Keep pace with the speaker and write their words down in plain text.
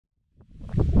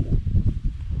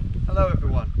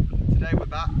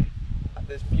back at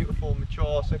this beautiful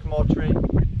mature sycamore tree.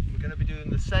 We're going to be doing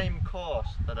the same course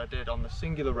that I did on the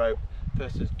singular rope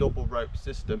versus double rope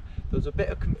system. There was a bit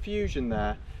of confusion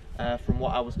there from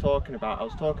what I was talking about. I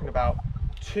was talking about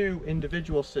two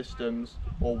individual systems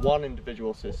or one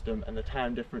individual system and the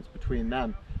time difference between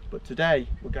them. But today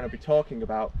we're going to be talking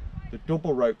about the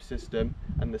double rope system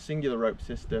and the singular rope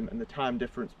system and the time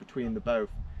difference between the both.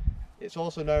 It's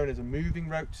also known as a moving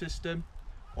rope system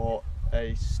or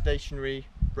a stationary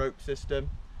rope system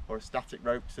or a static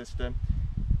rope system.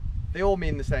 They all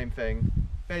mean the same thing.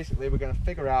 Basically, we're going to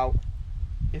figure out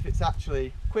if it's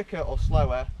actually quicker or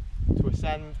slower to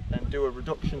ascend and do a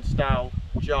reduction style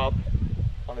job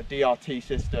on a DRT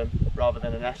system rather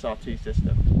than an SRT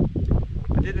system.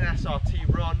 I did an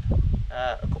SRT run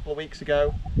a couple of weeks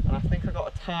ago, and I think I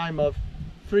got a time of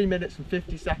 3 minutes and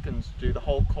 50 seconds to do the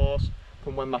whole course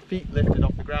from when my feet lifted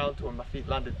off the ground to when my feet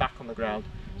landed back on the ground.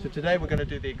 So today we're going to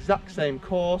do the exact same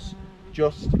course,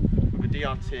 just with a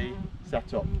DRT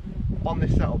setup. On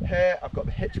this setup here, I've got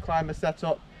the hitch climber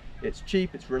setup. It's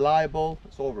cheap, it's reliable,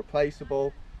 it's all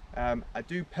replaceable. I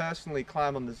do personally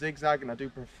climb on the zigzag, and I do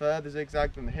prefer the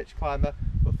zigzag than the hitch climber,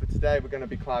 but for today we're going to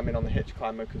be climbing on the hitch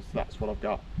climber because that's what I've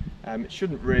got. It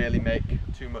shouldn't really make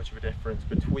too much of a difference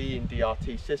between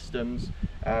DRT systems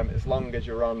as long as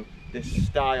you're on this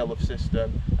style of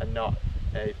system and not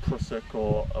a Prusik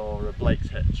or a Blake's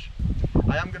hitch.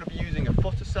 I am going to be using a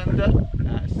foot ascender,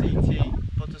 a CT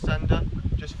foot ascender,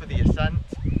 just for the ascent,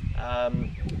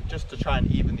 just to try and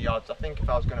even the odds. I think if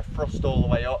I was going to thrust all the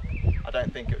way up, I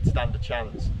don't think it would stand a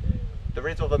chance. There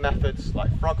is other methods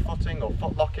like frog footing or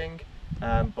foot locking,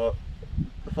 but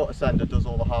the foot ascender does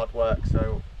all the hard work,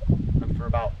 so and for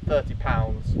about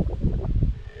 £30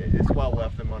 it's well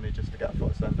worth the money just to get a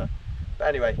foot ascender. But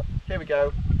anyway, here we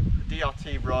go, the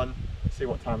DRT run. Let's see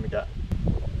what time we get.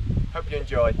 Hope you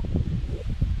enjoy.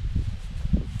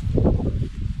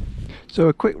 So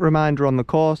a quick reminder on the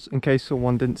course in case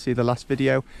someone didn't see the last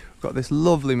video. We've got this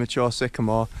lovely mature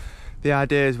sycamore. The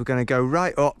idea is we're going to go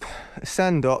right up,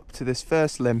 ascend up to this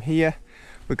first limb here.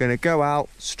 We're going to go out,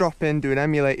 strop in, do an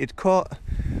emulated cut,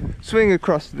 swing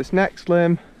across to this next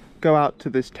limb, go out to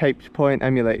this taped point,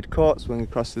 emulated cut, swing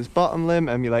across this bottom limb,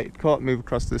 emulated cut, move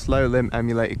across this low limb,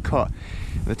 emulated cut.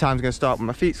 And the time's going to start when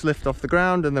my feet's lift off the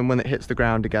ground and then when it hits the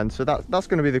ground again. So that's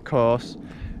going to be the course.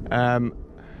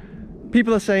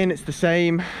 People are saying it's the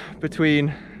same between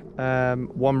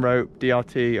one rope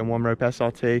DRT and one rope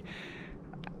SRT.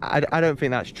 I don't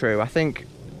think that's true. I think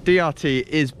DRT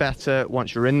is better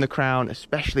once you're in the crown,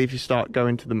 especially if you start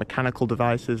going to the mechanical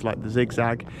devices like the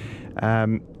zigzag.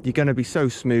 You're going to be so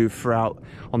smooth throughout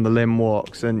on the limb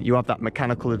walks, and you have that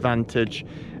mechanical advantage.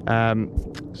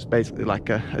 It's basically like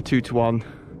a 2-to-1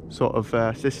 sort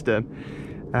of system,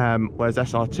 whereas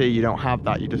SRT, you don't have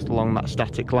that. You're just along that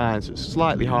static line, so it's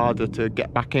slightly harder to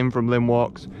get back in from limb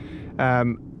walks.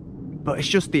 But it's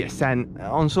just the ascent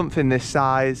on something this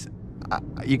size.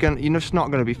 You're just not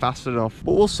going to be fast enough,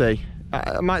 but we'll see.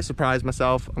 I might surprise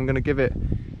myself. I'm going to give it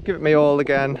my all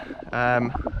again.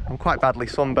 I'm quite badly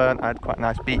sunburnt. I had quite a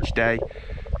nice beach day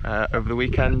over the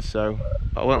weekend, so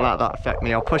I won't let that affect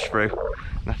me. I'll push through.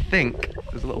 And I think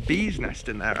there's a little bee's nest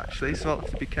in there actually, so I'll have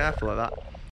to be careful of that.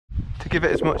 To give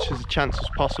it as much as a chance as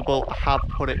possible, I have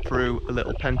put it through a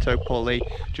little pento pulley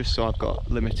just so I've got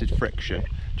limited friction.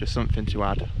 Just something to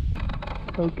add.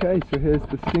 Okay, so here's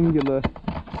the singular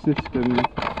system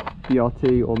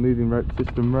DRT or moving rope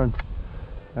system run.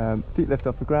 Feet lift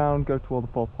off the ground, go to all the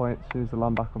 4 points. As soon as they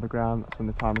land back on the ground, that's when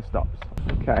the timer stops.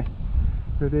 Okay,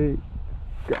 ready,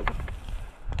 go.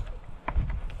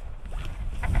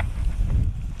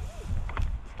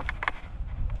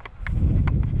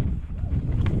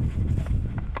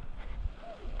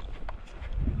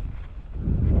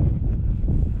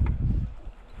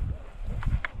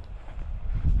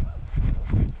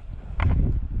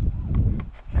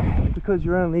 Because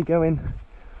you're only going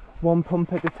one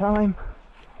pump at a time,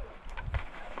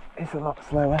 it's a lot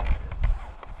slower.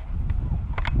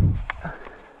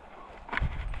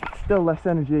 Still less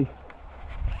energy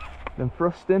than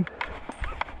thrusting,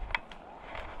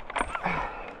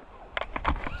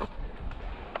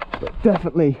 but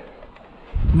definitely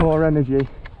more energy,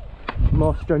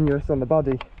 more strenuous on the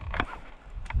body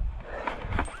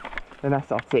than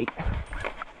SRT.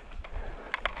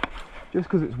 Just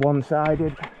because it's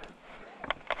one-sided,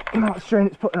 the amount of strain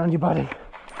it's putting on your body.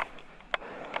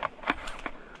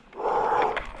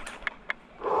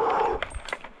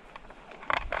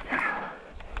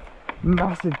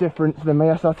 Massive difference than my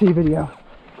SRT video.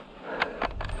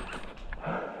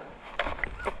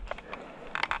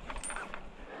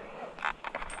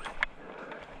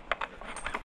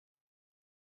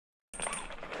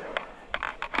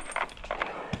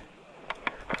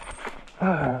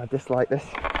 I dislike this.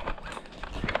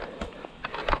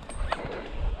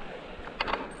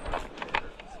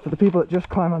 For the people that just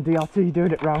climb on DRT,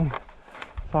 doing it wrong.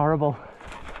 It's horrible.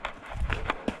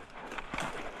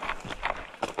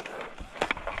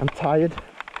 I'm tired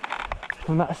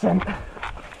from that ascent,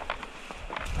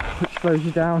 which slows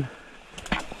you down.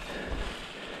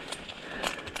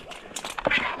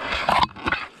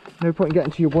 No point in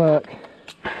getting to your work.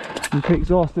 You're too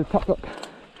exhausted. Tap, tap.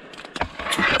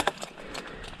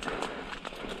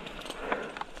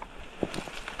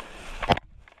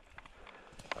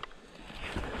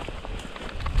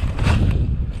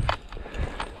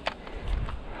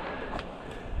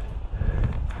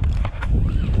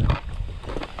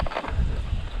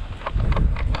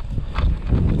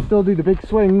 Still do the big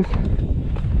swings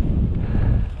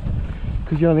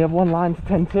because you only have one line to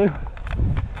tend to.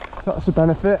 That's a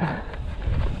benefit.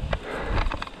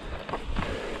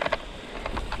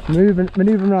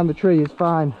 Manoeuvring around the tree is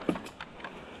fine.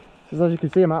 So as you can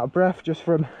see, I'm out of breath just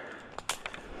from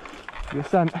the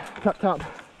ascent. Tap tap,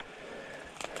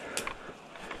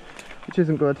 which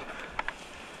isn't good.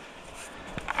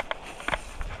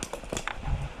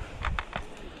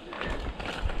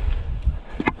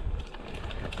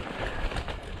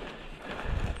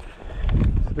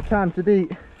 Time to beat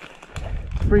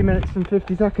 3 minutes and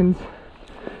 50 seconds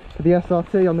for the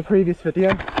SRT on the previous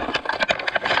video.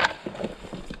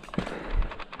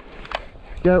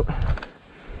 Go.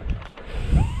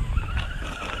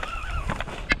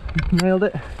 Nailed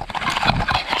it.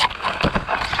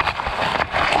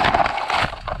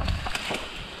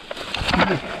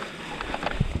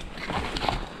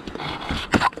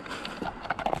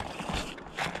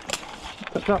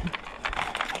 Touch up.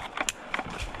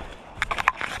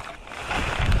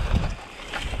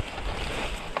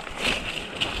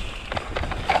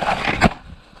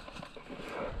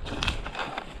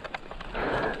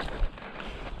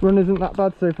 Run isn't that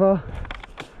bad so far.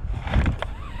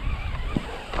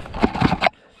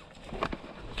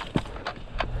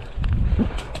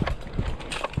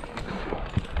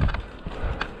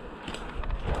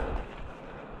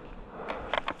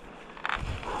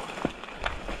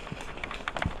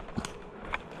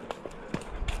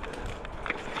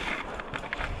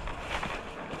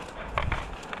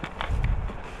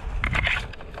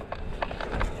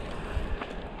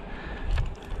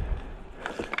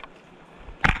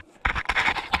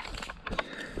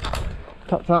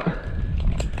 Tap tap.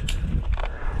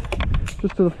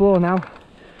 Just to the floor now.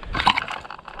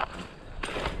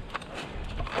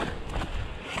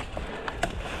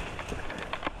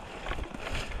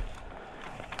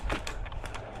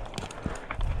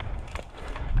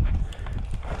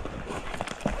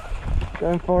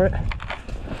 Going for it.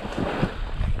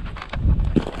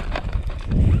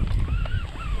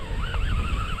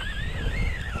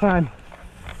 Fine.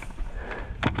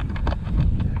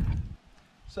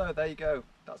 So there you go,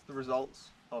 that's the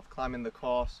results of climbing the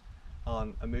course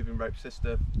on a moving rope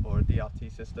system or a DRT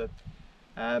system.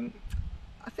 I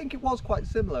think it was quite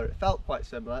similar, it felt quite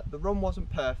similar. The run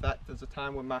wasn't perfect. There's a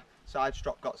time when my side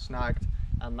strop got snagged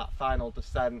and that final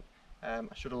descent, I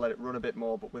should have let it run a bit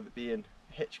more, but with it being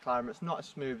a hitch climb, it's not as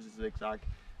smooth as a zigzag.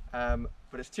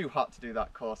 But it's too hot to do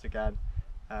that course again.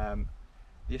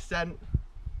 The ascent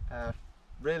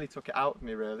really took it out of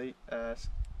me really.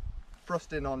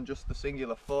 Thrusting on just the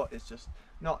singular foot is just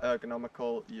not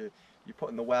ergonomical. You're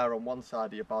putting the wear on one side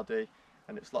of your body,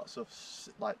 and it's lots of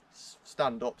like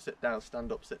stand up, sit down,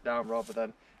 rather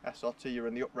than SRT. You're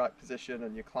in the upright position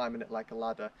and you're climbing it like a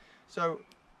ladder. So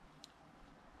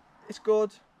it's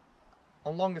good.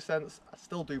 On long ascents, I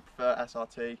still do prefer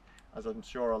SRT, as I'm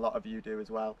sure a lot of you do as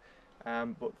well.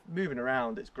 But moving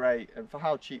around, it's great, and for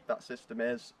how cheap that system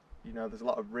is, you know, there's a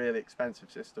lot of really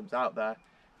expensive systems out there,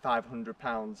 £500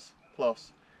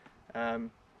 plus. For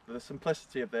the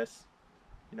simplicity of this,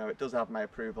 you know, it does have my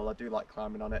approval. I do like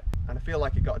climbing on it, and I feel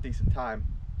like it got a decent time.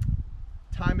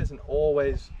 Time isn't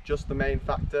always just the main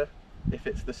factor. If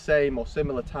it's the same or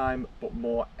similar time but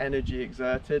more energy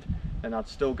exerted, then I'd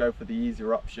still go for the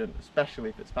easier option, especially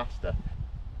if it's faster.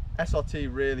 SRT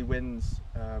really wins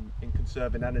in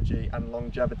conserving energy and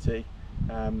longevity,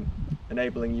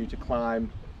 enabling you to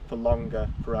climb for longer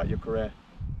throughout your career.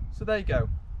 So there you go.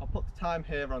 I'll put the time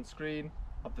here on screen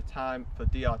of the time for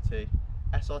DRT.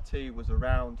 SRT was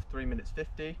around 3 minutes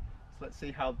 50, so let's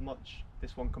see how much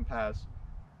this one compares.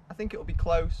 I think it'll be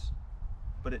close,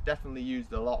 but it definitely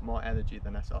used a lot more energy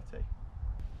than SRT.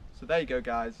 So there you go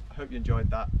guys, I hope you enjoyed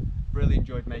that. Really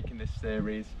enjoyed making this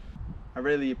series. I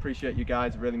really appreciate you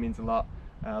guys, it really means a lot.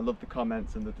 I love the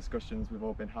comments and the discussions we've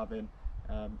all been having.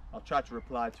 I'll try to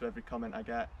reply to every comment I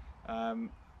get. And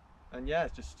yeah,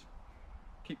 just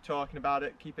keep talking about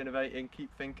it, keep innovating, keep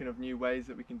thinking of new ways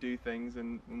that we can do things,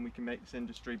 and we can make this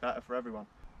industry better for everyone.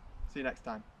 See you next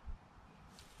time.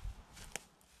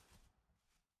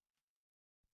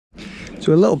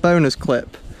 So a little bonus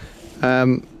clip,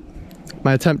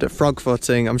 my attempt at frog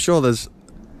footing. I'm sure there's,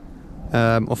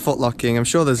 or foot locking, I'm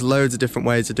sure there's loads of different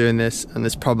ways of doing this, and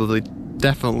this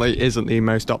definitely isn't the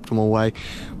most optimal way.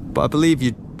 But I believe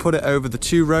you put it over the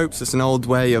 2 ropes. It's an old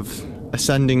way of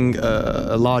ascending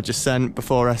a large ascent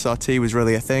before SRT was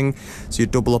really a thing. So you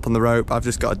double up on the rope. I've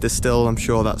just got a distill, I'm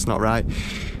sure that's not right.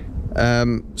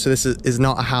 So this is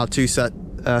not a how-to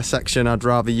section. I'd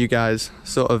rather you guys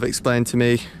sort of explain to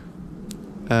me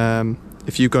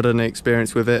if you've got any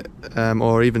experience with it,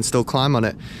 or even still climb on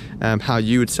it, how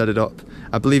you would set it up.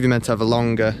 I believe you're meant to have a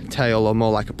longer tail, or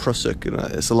more like a prusik.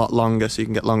 It's a lot longer so you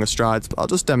can get longer strides, but I'll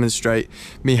just demonstrate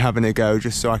me having a go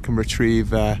just so I can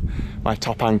retrieve my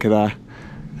top anchor there.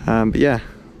 But yeah,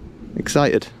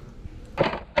 excited.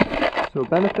 So the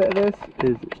benefit of this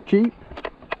is it's cheap.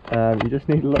 You just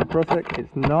need a little prusik.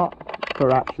 It's not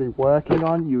for actually working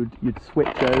on. You'd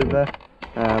switch over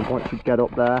once you get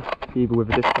up there, either with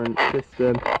a different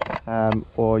system,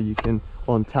 or you can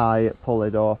untie it, pull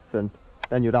it off, and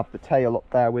then you'd have the tail up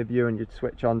there with you, and you'd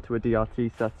switch on to a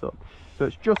DRT setup. So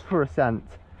it's just for ascent.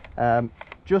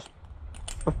 Just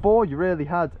before you really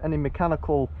had any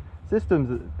mechanical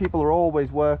systems, people are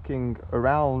always working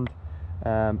around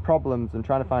problems and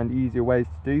trying to find easier ways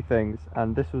to do things,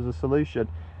 and this was a solution.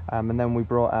 And then we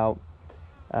brought out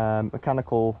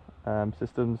mechanical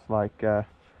systems like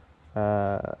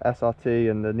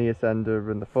SRT and the knee ascender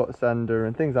and the foot ascender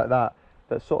and things like that,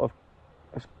 that sort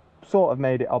of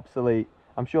made it obsolete.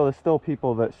 I'm sure there's still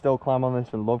people that still climb on this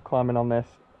and love climbing on this,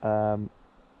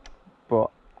 but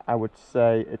I would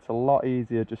say it's a lot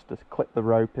easier just to clip the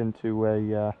rope into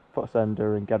a foot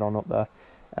ascender and get on up there.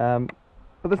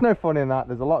 But there's no fun in that.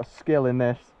 There's a lot of skill in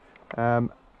this. I'm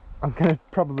going to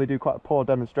probably do quite a poor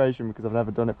demonstration because I've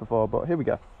never done it before, but here we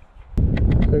go.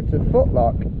 So to foot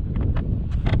lock,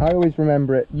 I always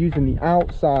remember it using the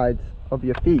outsides of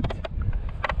your feet.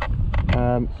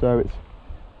 So it's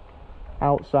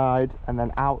outside and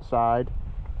then outside,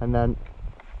 and then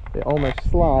it almost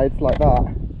slides like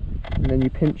that, and then you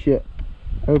pinch it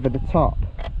over the top.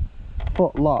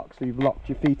 Foot lock, so you've locked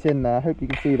your feet in there. I hope you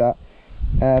can see that.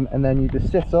 And then you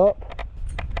just sit up,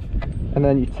 and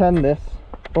then you turn this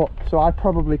up. So I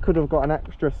probably could have got an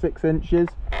extra 6 inches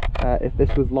if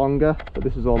this was longer, but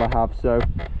this is all I have, so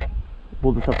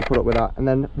we'll just have to put up with that. And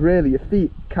then really your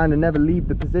feet kind of never leave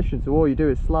the position, so all you do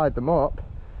is slide them up,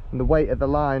 and the weight of the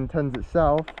line turns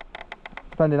itself,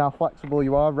 depending how flexible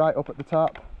you are, right up at the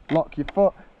top. Lock your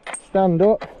foot, stand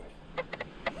up.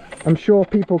 I'm sure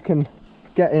people can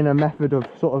get in a method of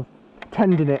sort of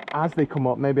tending it as they come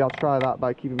up. Maybe I'll try that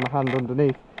by keeping my hand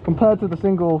underneath. Compared to the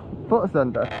single foot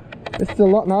ascender, this is a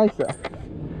lot nicer.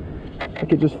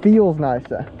 Like, it just feels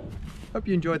nicer. Hope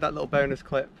you enjoyed that little bonus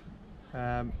clip.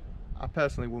 I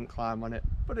personally wouldn't climb on it,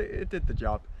 but it did the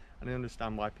job, and I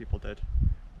understand why people did.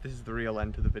 This is the real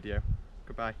end of the video.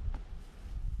 Goodbye.